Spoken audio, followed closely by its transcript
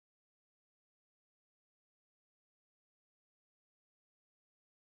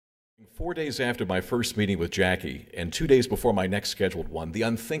4 days after my first meeting with Jackie, and 2 days before my next scheduled one, the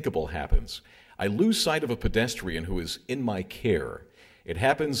unthinkable happens. I lose sight of a pedestrian who is in my care. It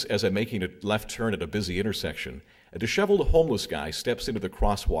happens as I'm making a left turn at a busy intersection. A disheveled homeless guy steps into the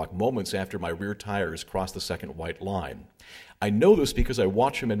crosswalk moments after my rear tires cross the second white line. I know this because I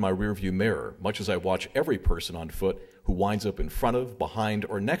watch him in my rearview mirror, much as I watch every person on foot who winds up in front of, behind,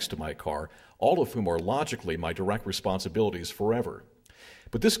 or next to my car, all of whom are logically my direct responsibilities forever.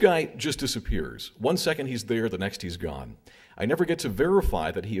 But this guy just disappears. 1 second he's there, the next he's gone. I never get to verify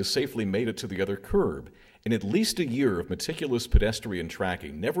that he has safely made it to the other curb. In at least a year of meticulous pedestrian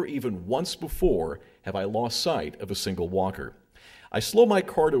tracking, never even once before have I lost sight of a single walker. I slow my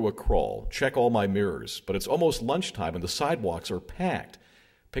car to a crawl, check all my mirrors, but it's almost lunchtime and the sidewalks are packed.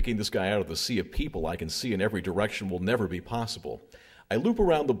 Picking this guy out of the sea of people I can see in every direction will never be possible. I loop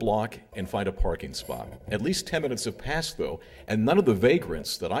around the block and find a parking spot. At least 10 minutes have passed, though, and none of the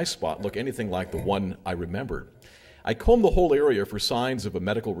vagrants that I spot look anything like the one I remembered. I comb the whole area for signs of a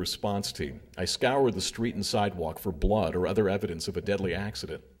medical response team. I scour the street and sidewalk for blood or other evidence of a deadly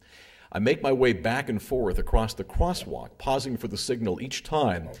accident. I make my way back and forth across the crosswalk, pausing for the signal each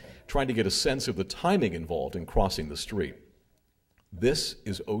time, trying to get a sense of the timing involved in crossing the street. This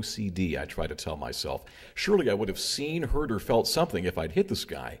is OCD, I try to tell myself. Surely I would have seen, heard, or felt something if I'd hit this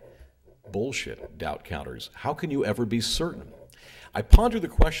guy. Bullshit, doubt counters. How can you ever be certain? I ponder the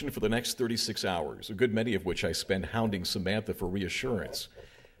question for the next 36 hours, a good many of which I spend hounding Samantha for reassurance.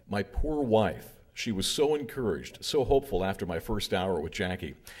 My poor wife. She was so encouraged, so hopeful after my first hour with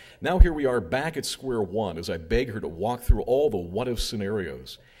Jackie. Now here we are back at square one as I beg her to walk through all the what-if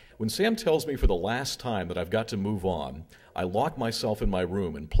scenarios. When Sam tells me for the last time that I've got to move on, I lock myself in my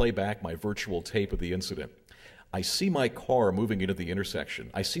room and play back my virtual tape of the incident. I see my car moving into the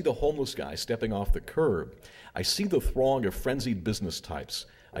intersection. I see the homeless guy stepping off the curb. I see the throng of frenzied business types.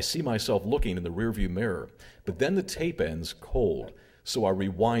 I see myself looking in the rearview mirror. But then the tape ends cold. So I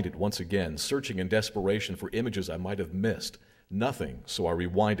rewind it once again, searching in desperation for images I might have missed. Nothing, so I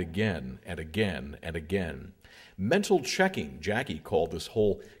rewind again and again and again. Mental checking, Jackie called this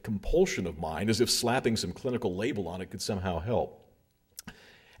whole compulsion of mine, as if slapping some clinical label on it could somehow help.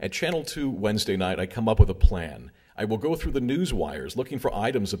 At Channel 2 Wednesday night, I come up with a plan. I will go through the news wires looking for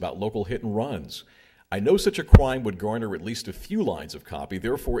items about local hit and runs. I know such a crime would garner at least a few lines of copy.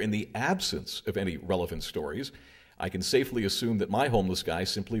 Therefore, in the absence of any relevant stories, I can safely assume that my homeless guy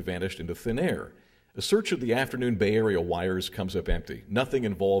simply vanished into thin air. A search of the afternoon Bay Area wires comes up empty, nothing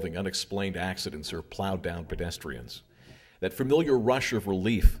involving unexplained accidents or plowed-down pedestrians. That familiar rush of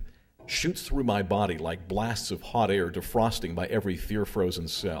relief shoots through my body like blasts of hot air defrosting my every fear-frozen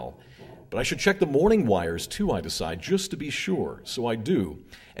cell. But I should check the morning wires too, I decide, just to be sure. So I do,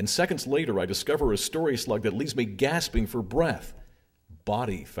 and seconds later I discover a story slug that leaves me gasping for breath.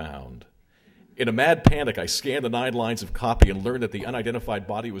 Body found. In a mad panic, I scan the 9 lines of copy and learn that the unidentified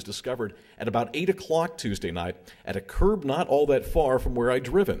body was discovered at about 8 o'clock Tuesday night at a curb not all that far from where I'd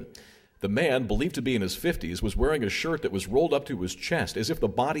driven. The man, believed to be in his 50s, was wearing a shirt that was rolled up to his chest as if the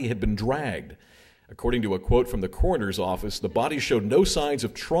body had been dragged. According to a quote from the coroner's office, the body showed no signs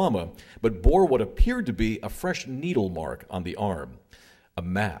of trauma, but bore what appeared to be a fresh needle mark on the arm. A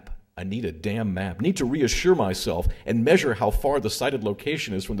map. I need a damn map. Need to reassure myself and measure how far the cited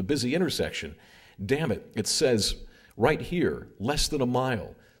location is from the busy intersection. Damn it, it says right here, less than a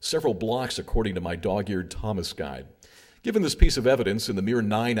mile, several blocks according to my dog-eared Thomas guide. Given this piece of evidence in the mere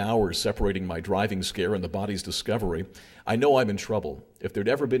 9 hours separating my driving scare and the body's discovery, I know I'm in trouble. If there'd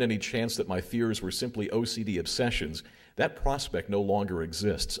ever been any chance that my fears were simply OCD obsessions, that prospect no longer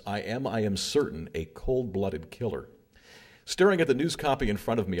exists. I am certain, a cold-blooded killer. Staring at the news copy in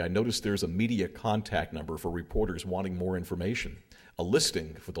front of me, I notice there's a media contact number for reporters wanting more information, a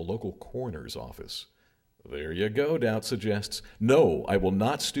listing for the local coroner's office. There you go, Doubt suggests. No, I will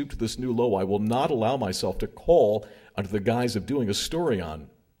not stoop to this new low. I will not allow myself to call under the guise of doing a story on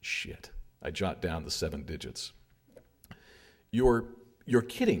shit. I jot down the 7 digits. You're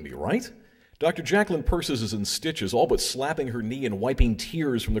kidding me, right? Dr. Jacqueline Persis is in stitches, all but slapping her knee and wiping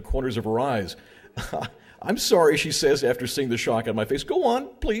tears from the corners of her eyes. I'm sorry, she says after seeing the shock on my face. Go on,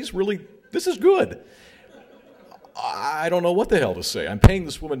 please, really, this is good. I don't know what the hell to say. I'm paying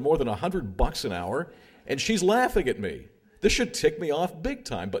this woman more than $100 an hour, and she's laughing at me. This should tick me off big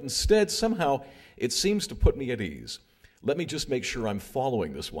time, but instead, somehow, it seems to put me at ease. Let me just make sure I'm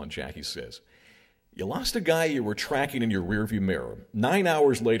following this one, Jackie says. You lost a guy you were tracking in your rearview mirror. 9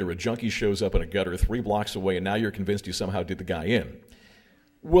 hours later, a junkie shows up in a gutter 3 blocks away, and now you're convinced you somehow did the guy in.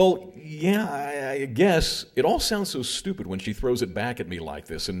 Well, yeah, I guess. It all sounds so stupid when she throws it back at me like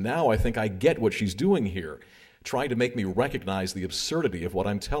this, and now I think I get what she's doing here. trying to make me recognize the absurdity of what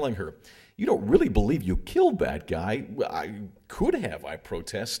I'm telling her. You don't really believe you killed that guy? I could have, I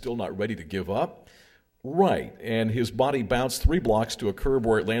protest, still not ready to give up. Right, and his body bounced 3 blocks to a curb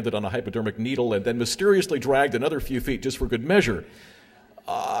where it landed on a hypodermic needle and then mysteriously dragged another few feet just for good measure.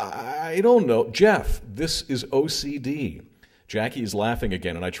 I don't know. Jeff, this is OCD. Jackie is laughing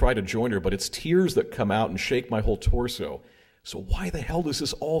again, and I try to join her, but it's tears that come out and shake my whole torso. So why the hell does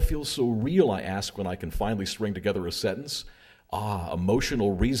this all feel so real, I ask when I can finally string together a sentence.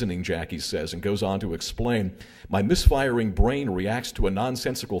 Emotional reasoning, Jackie says, and goes on to explain. My misfiring brain reacts to a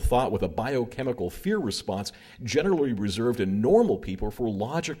nonsensical thought with a biochemical fear response generally reserved in normal people for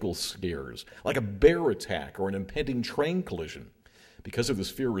logical scares, like a bear attack or an impending train collision. Because of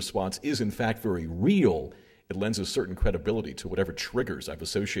this fear response is in fact very real, it lends a certain credibility to whatever triggers I've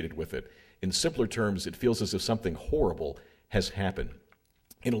associated with it. In simpler terms, it feels as if something horrible has happened.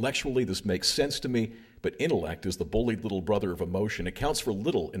 Intellectually, this makes sense to me, but intellect is the bullied little brother of emotion. It counts for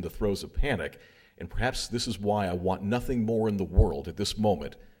little in the throes of panic, and perhaps this is why I want nothing more in the world at this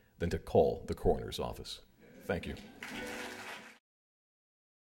moment than to call the coroner's office. Thank you.